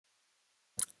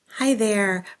Hi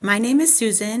there. My name is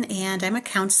Susan, and I'm a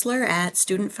counselor at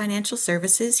Student Financial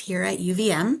Services here at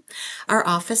UVM. Our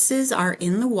offices are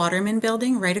in the Waterman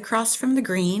Building right across from the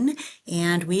Green,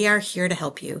 and we are here to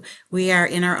help you. We are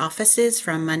in our offices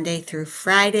from Monday through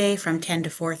Friday from 10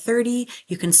 to 4:30.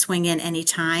 You can swing in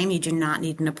anytime. You do not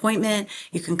need an appointment.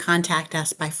 You can contact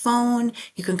us by phone.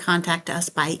 You can contact us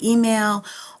by email.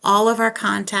 All of our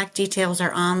contact details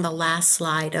are on the last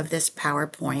slide of this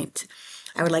PowerPoint.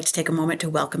 I would like to take a moment to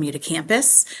welcome you to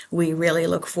campus. We really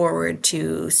look forward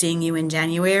to seeing you in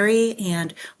January,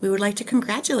 and we would like to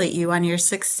congratulate you on your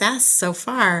success so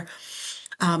far.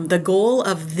 The goal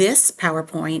of this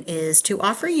PowerPoint is to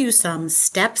offer you some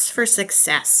steps for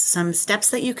success, some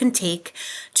steps that you can take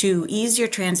to ease your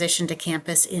transition to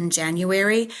campus in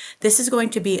January. This is going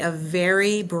to be a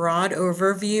very broad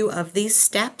overview of these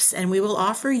steps, and we will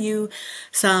offer you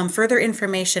some further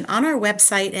information on our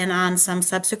website and on some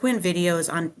subsequent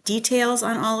videos on details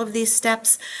on all of these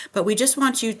steps. But we just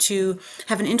want you to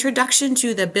have an introduction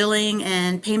to the billing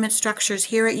and payment structures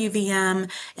here at UVM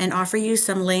and offer you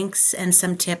some links and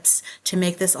some tips to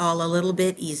make this all a little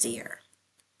bit easier.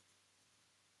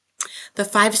 The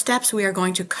 5 steps we are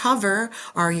going to cover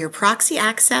are your proxy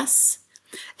access,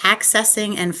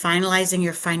 accessing and finalizing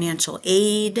your financial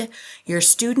aid, your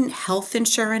student health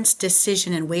insurance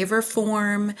decision and waiver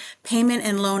form, payment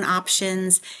and loan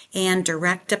options, and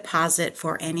direct deposit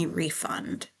for any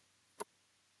refund.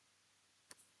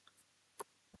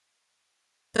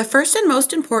 The first and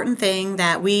most important thing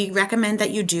that we recommend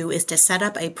that you do is to set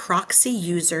up a proxy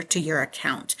user to your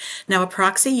account. Now, a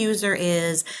proxy user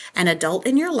is an adult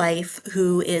in your life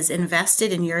who is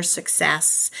invested in your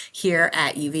success here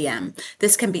at UVM.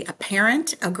 This can be a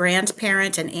parent, a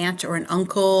grandparent, an aunt, or an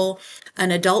uncle,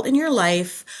 an adult in your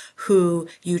life who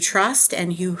you trust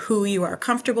and who you are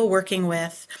comfortable working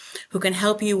with, who can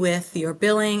help you with your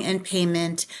billing and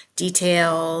payment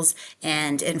details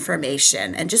and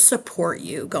information and just support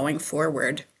you going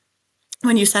forward.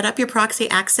 When you set up your proxy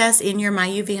access in your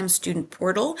MyUVM student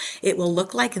portal, it will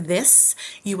look like this.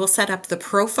 You will set up the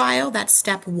profile, that's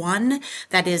step 1.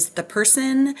 That is the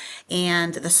person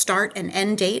and the start and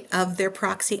end date of their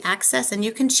proxy access. And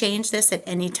you can change this at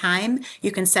any time.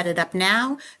 You can set it up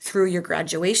now through your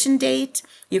graduation date.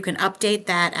 You can update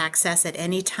that access at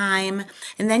any time.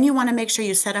 And then you want to make sure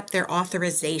you set up their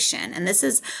authorization. And this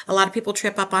is, a lot of people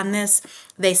trip up on this.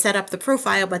 They set up the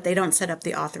profile, but they don't set up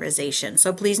the authorization.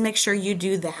 So please make sure you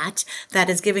do that. That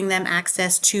is giving them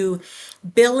access to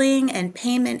billing and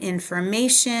payment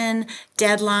information,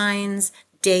 deadlines,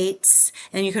 dates,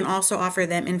 and you can also offer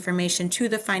them information to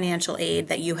the financial aid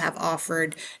that you have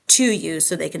offered to you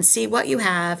so they can see what you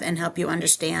have and help you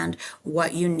understand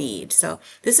what you need. So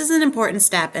this is an important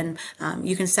step, and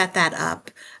you can set that up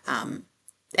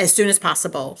as soon as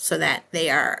possible so that they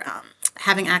are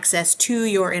having access to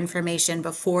your information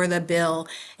before the bill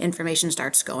information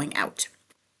starts going out.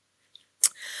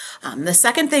 The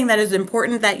second thing that is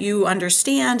important that you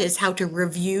understand is how to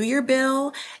review your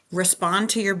bill,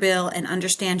 respond to your bill, and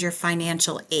understand your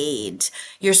financial aid.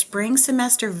 Your spring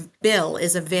semester bill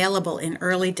is available in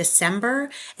early December,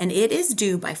 and it is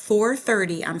due by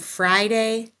 4:30 on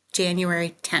Friday,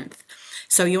 January 10th.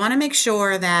 So you want to make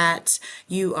sure that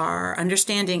you are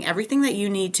understanding everything that you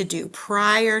need to do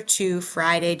prior to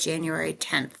Friday, January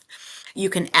 10th. You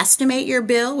can estimate your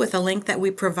bill with a link that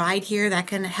we provide here that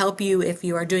can help you if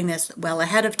you are doing this well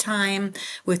ahead of time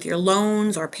with your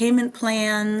loans or payment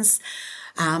plans.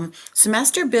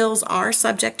 Semester bills are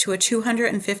subject to a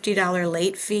 $250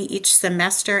 late fee each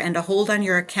semester and a hold on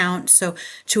your account. So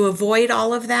to avoid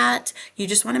all of that, you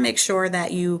just want to make sure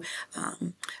that you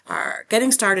are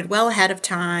getting started well ahead of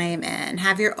time and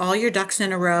have all your ducks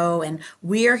in a row. And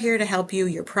we are here to help you.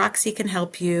 Your proxy can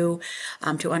help you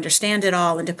to understand it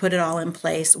all and to put it all in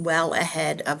place well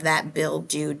ahead of that bill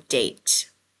due date.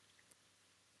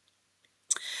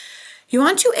 You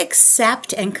want to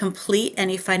accept and complete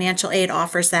any financial aid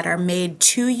offers that are made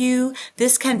to you.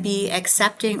 This can be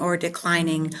accepting or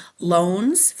declining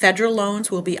loans. Federal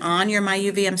loans will be on your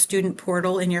MyUVM student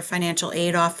portal in your financial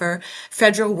aid offer.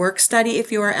 Federal work study,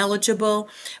 if you are eligible,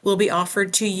 will be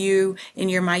offered to you in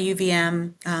your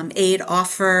MyUVM aid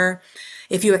offer.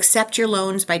 If you accept your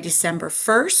loans by December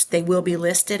 1st, they will be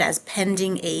listed as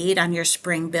pending aid on your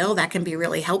spring bill. That can be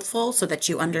really helpful so that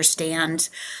you understand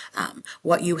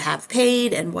what you have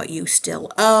paid and what you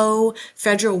still owe.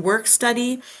 Federal work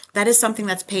study, that is something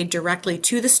that's paid directly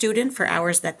to the student for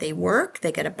hours that they work.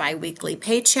 They get a biweekly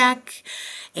paycheck.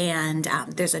 And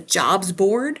there's a jobs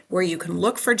board where you can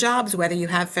look for jobs, whether you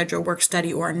have federal work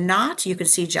study or not. You can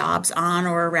see jobs on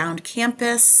or around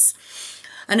campus.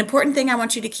 An important thing I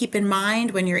want you to keep in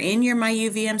mind when you're in your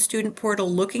MyUVM student portal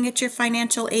looking at your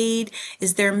financial aid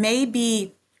is there may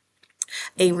be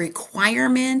a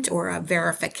requirement or a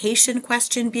verification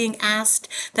question being asked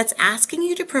that's asking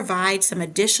you to provide some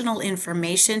additional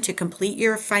information to complete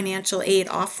your financial aid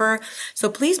offer. So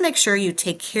please make sure you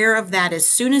take care of that as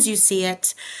soon as you see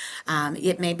it.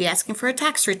 It may be asking for a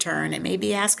tax return. It may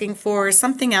be asking for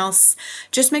something else.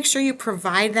 Just make sure you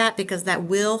provide that because that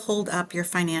will hold up your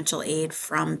financial aid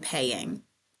from paying.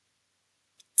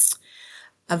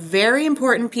 A very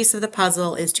important piece of the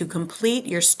puzzle is to complete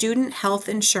your student health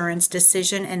insurance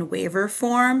decision and waiver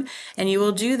form, and you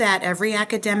will do that every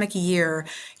academic year.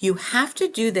 You have to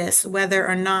do this whether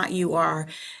or not you are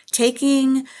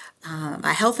taking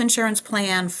a health insurance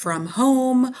plan from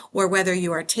home or whether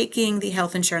you are taking the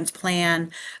health insurance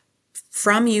plan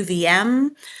from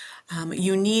UVM.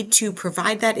 You need to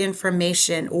provide that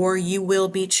information or you will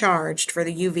be charged for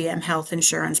the UVM health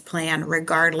insurance plan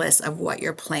regardless of what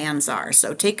your plans are.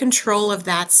 So take control of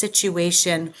that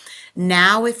situation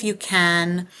now if you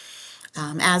can.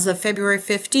 As of February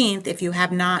 15th, if you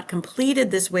have not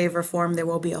completed this waiver form, there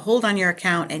will be a hold on your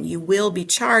account and you will be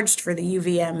charged for the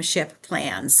UVM SHIP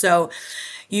plan. So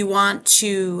you want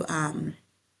to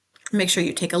make sure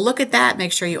you take a look at that.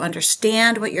 Make sure you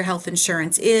understand what your health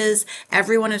insurance is.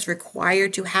 Everyone is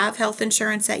required to have health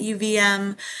insurance at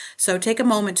UVM. So take a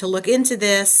moment to look into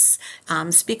this,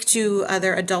 speak to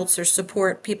other adults or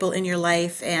support people in your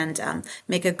life, and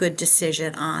make a good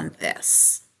decision on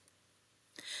this.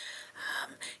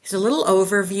 Here's a little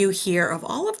overview here of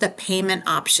all of the payment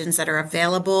options that are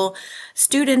available.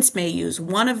 Students may use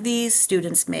one of these,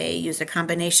 students may use a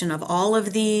combination of all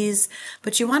of these,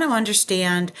 but you want to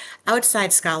understand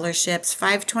outside scholarships,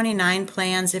 529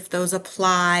 plans if those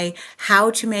apply, how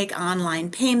to make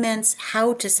online payments,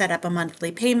 how to set up a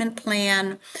monthly payment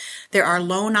plan. There are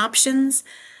loan options.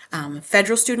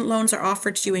 Federal student loans are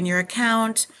offered to you in your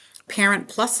account. Parent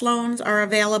Plus loans are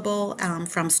available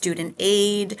from student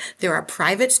aid. There are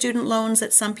private student loans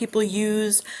that some people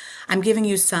use. I'm giving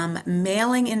you some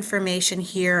mailing information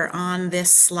here on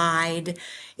this slide.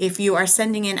 If you are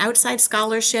sending in outside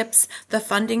scholarships, the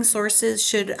funding sources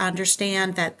should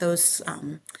understand that those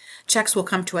checks will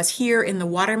come to us here in the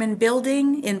Waterman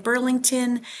Building in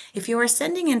Burlington. If you are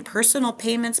sending in personal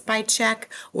payments by check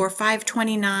or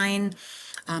 529,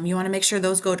 you want to make sure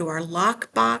those go to our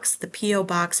lockbox, the P.O.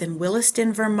 Box in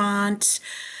Williston, Vermont.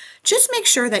 Just make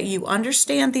sure that you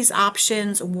understand these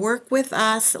options, work with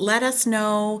us, let us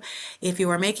know if you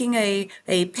are making a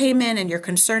payment and you're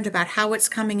concerned about how it's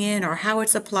coming in or how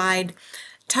it's applied.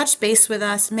 Touch base with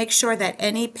us. Make sure that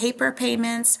any paper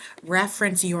payments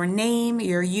reference your name,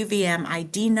 your UVM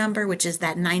ID number, which is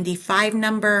that 95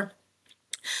 number.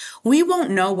 We won't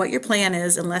know what your plan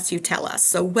is unless you tell us.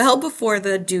 So well before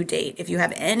the due date, if you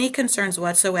have any concerns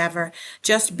whatsoever,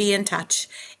 just be in touch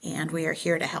and we are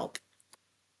here to help.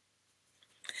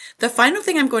 The final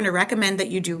thing I'm going to recommend that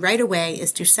you do right away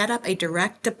is to set up a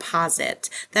direct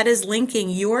deposit. That is linking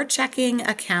your checking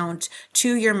account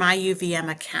to your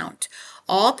MyUVM account.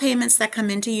 All payments that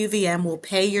come into UVM will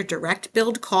pay your direct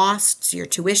billed costs, your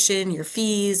tuition, your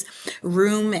fees,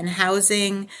 room and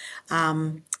housing,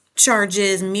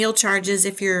 charges, meal charges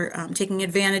if you're taking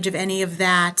advantage of any of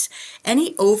that.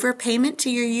 Any overpayment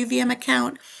to your UVM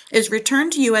account is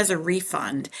returned to you as a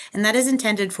refund, and that is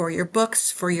intended for your books,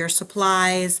 for your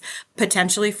supplies,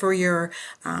 potentially for your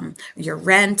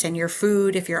rent and your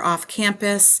food if you're off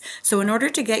campus. So in order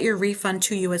to get your refund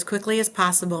to you as quickly as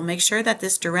possible, make sure that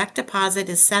this direct deposit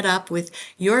is set up with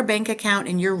your bank account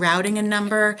and your routing and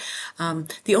number.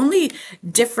 The only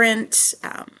different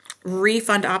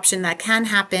refund option that can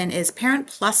happen is Parent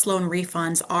Plus loan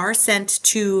refunds are sent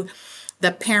to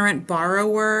the parent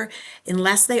borrower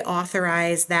unless they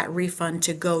authorize that refund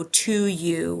to go to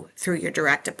you through your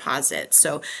direct deposit.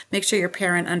 So make sure your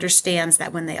parent understands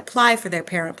that when they apply for their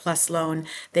Parent Plus loan,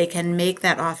 they can make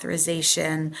that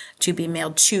authorization to be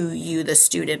mailed to you, the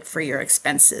student, for your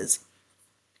expenses.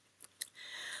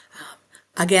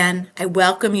 Again, I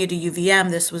welcome you to UVM.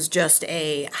 This was just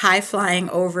a high-flying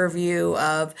overview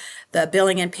of the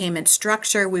billing and payment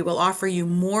structure. We will offer you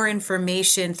more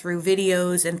information through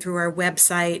videos and through our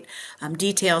website,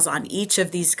 details on each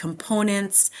of these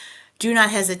components. Do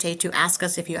not hesitate to ask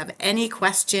us if you have any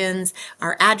questions.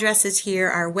 Our address is here,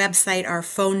 our website, our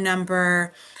phone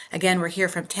number. Again, we're here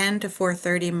from 10 to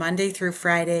 4:30, Monday through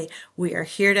Friday. We are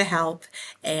here to help,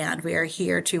 and we are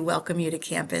here to welcome you to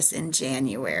campus in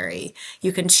January.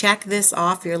 You can check this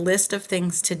off your list of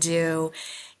things to do,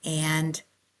 and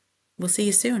we'll see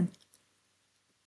you soon.